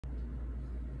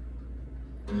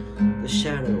The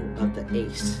shadow of the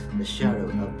ace, the shadow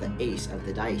of the ace of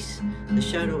the dice, the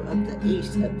shadow of the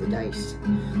ace of the dice,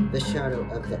 the shadow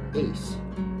of the ace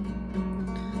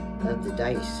of the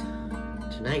dice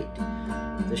tonight.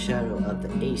 The shadow of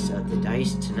the ace of the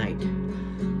dice tonight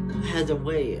has a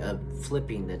way of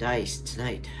flipping the dice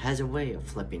tonight, has a way of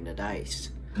flipping the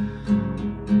dice.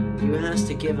 You has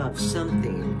to give up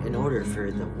something in order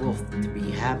for the wolf to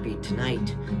be happy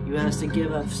tonight. You has to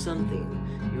give up something.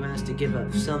 You has to give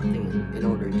up something in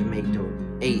order to make the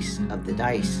ace of the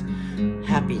dice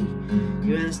happy.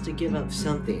 You has to give up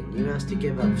something. You has to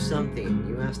give up something.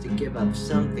 You has to give up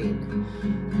something.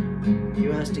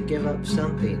 You has to give up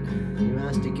something. You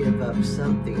has to give up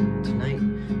something tonight.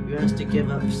 You has to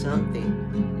give up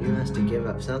something. You has to give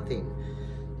up something.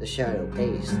 The shadow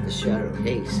ace, the shadow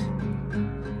ace.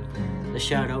 The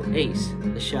shadow ace,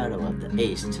 the shadow of the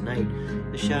ace tonight.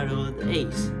 The shadow of the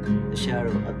ace, the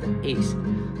shadow of the ace,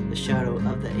 the shadow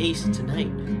of the ace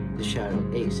tonight. The shadow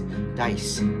ace,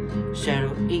 dice,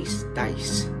 shadow ace,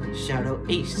 dice, shadow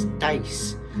ace,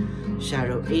 dice,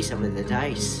 shadow ace of the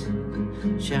dice,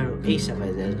 shadow ace of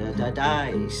the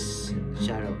dice,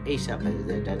 shadow ace of the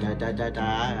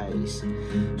dice,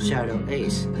 shadow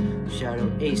ace,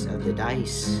 shadow ace of the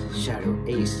dice, shadow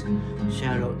ace,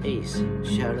 shadow ace,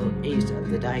 shadow ace of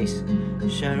the dice,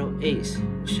 shadow ace,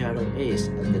 shadow ace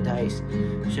of the dice,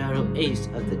 shadow ace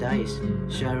of the dice,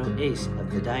 shadow ace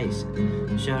of the dice,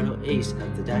 shadow ace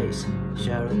of the dice,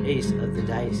 shadow ace of the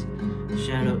dice,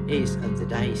 shadow ace of the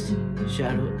dice,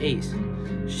 shadow ace,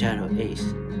 shadow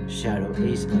ace, shadow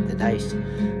ace of the dice,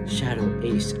 shadow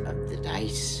ace of the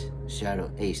dice,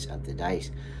 shadow ace of the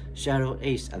dice, shadow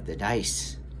ace of the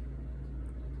dice.